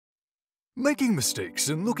Making mistakes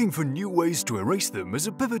and looking for new ways to erase them is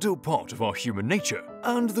a pivotal part of our human nature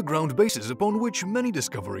and the ground basis upon which many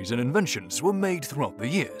discoveries and inventions were made throughout the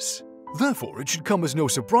years. Therefore, it should come as no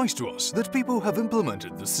surprise to us that people have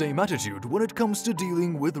implemented the same attitude when it comes to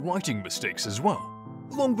dealing with writing mistakes as well.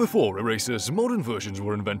 Long before erasers' modern versions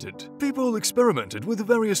were invented, people experimented with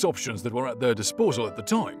various options that were at their disposal at the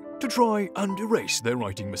time to try and erase their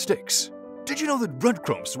writing mistakes. Did you know that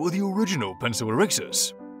breadcrumbs were the original pencil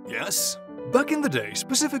erasers? Yes. Back in the day,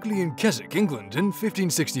 specifically in Keswick, England in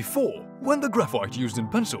 1564, when the graphite used in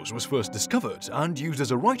pencils was first discovered and used as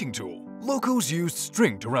a writing tool, locals used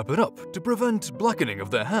string to wrap it up to prevent blackening of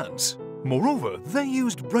their hands. Moreover, they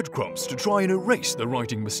used breadcrumbs to try and erase the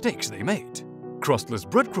writing mistakes they made. Crustless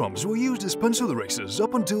breadcrumbs were used as pencil erasers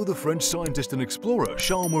up until the French scientist and explorer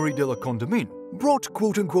Charles-Marie de la Condamine brought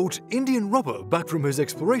quote-unquote Indian rubber back from his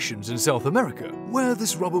explorations in South America, where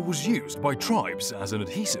this rubber was used by tribes as an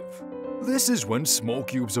adhesive. This is when small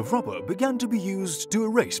cubes of rubber began to be used to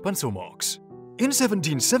erase pencil marks. In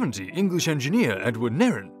 1770, English engineer Edward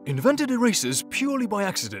Nerin invented erasers purely by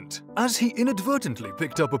accident, as he inadvertently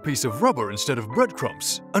picked up a piece of rubber instead of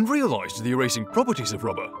breadcrumbs and realized the erasing properties of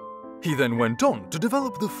rubber. He then went on to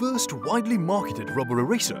develop the first widely marketed rubber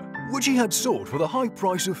eraser, which he had sold for the high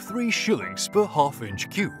price of 3 shillings per half-inch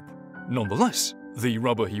cube. Nonetheless, the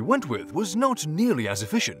rubber he went with was not nearly as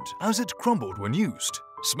efficient as it crumbled when used,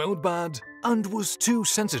 smelled bad, and was too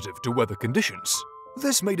sensitive to weather conditions.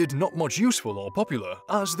 This made it not much useful or popular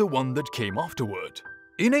as the one that came afterward.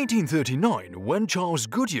 In 1839, when Charles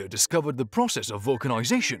Goodyear discovered the process of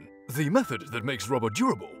vulcanization, the method that makes rubber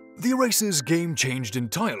durable, the eraser's game changed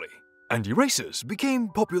entirely, and erasers became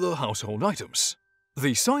popular household items.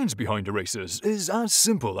 The science behind erasers is as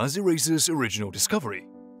simple as eraser's original discovery.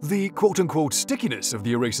 The quote-unquote stickiness of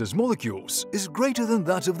the eraser's molecules is greater than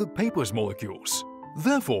that of the paper's molecules.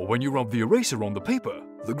 Therefore, when you rub the eraser on the paper,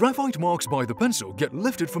 the graphite marks by the pencil get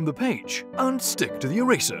lifted from the page and stick to the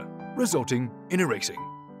eraser, resulting in erasing.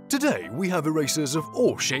 Today, we have erasers of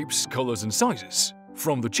all shapes, colors, and sizes,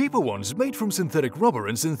 from the cheaper ones made from synthetic rubber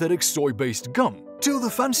and synthetic soy-based gum, to the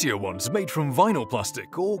fancier ones made from vinyl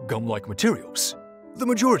plastic or gum-like materials. The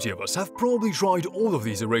majority of us have probably tried all of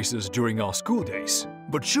these erasers during our school days,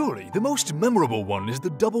 but surely the most memorable one is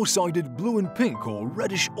the double-sided blue and pink or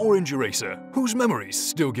reddish-orange eraser, whose memories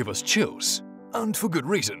still give us chills. And for good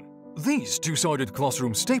reason. These two-sided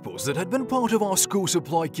classroom staples that had been part of our school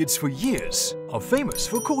supply kits for years are famous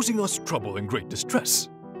for causing us trouble and great distress.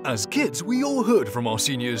 As kids, we all heard from our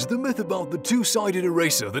seniors the myth about the two-sided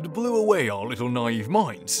eraser that blew away our little naive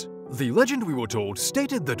minds. The legend, we were told,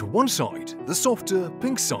 stated that one side, the softer,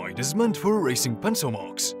 pink side, is meant for erasing pencil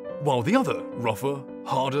marks, while the other, rougher,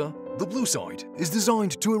 harder, the blue side, is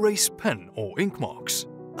designed to erase pen or ink marks.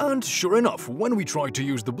 And sure enough, when we tried to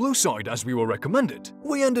use the blue side as we were recommended,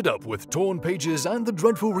 we ended up with torn pages and the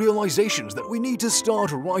dreadful realizations that we need to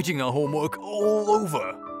start writing our homework all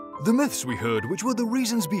over. The myths we heard, which were the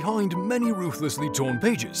reasons behind many ruthlessly torn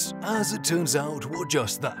pages, as it turns out, were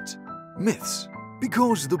just that. Myths.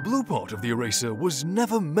 Because the blue part of the eraser was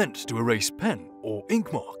never meant to erase pen or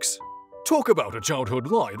ink marks. Talk about a childhood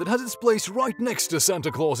lie that has its place right next to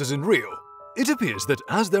Santa Claus isn't real. It appears that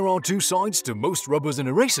as there are two sides to most rubbers and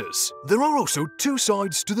erasers, there are also two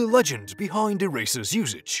sides to the legend behind erasers'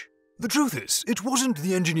 usage. The truth is, it wasn't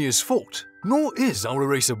the engineer's fault, nor is our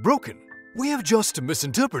eraser broken. We have just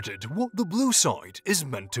misinterpreted what the blue side is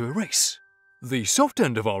meant to erase. The soft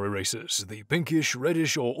end of our erasers, the pinkish,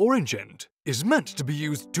 reddish, or orange end, is meant to be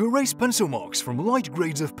used to erase pencil marks from light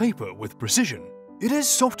grades of paper with precision. It is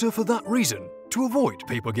softer for that reason, to avoid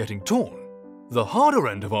paper getting torn. The harder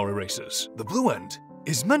end of our erasers, the blue end,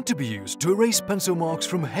 is meant to be used to erase pencil marks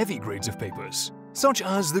from heavy grades of papers, such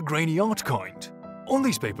as the grainy art kind. On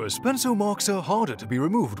these papers, pencil marks are harder to be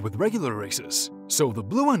removed with regular erasers, so the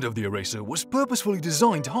blue end of the eraser was purposefully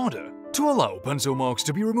designed harder to allow pencil marks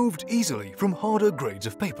to be removed easily from harder grades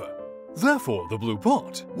of paper. Therefore, the blue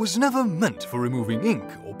part was never meant for removing ink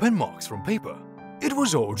or pen marks from paper. It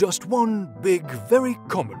was all just one big, very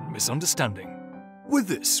common misunderstanding. With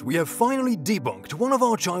this, we have finally debunked one of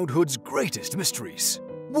our childhood's greatest mysteries.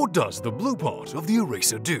 What does the blue part of the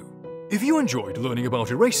eraser do? If you enjoyed learning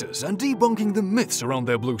about erasers and debunking the myths around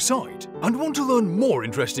their blue side, and want to learn more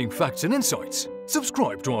interesting facts and insights,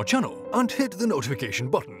 subscribe to our channel and hit the notification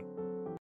button.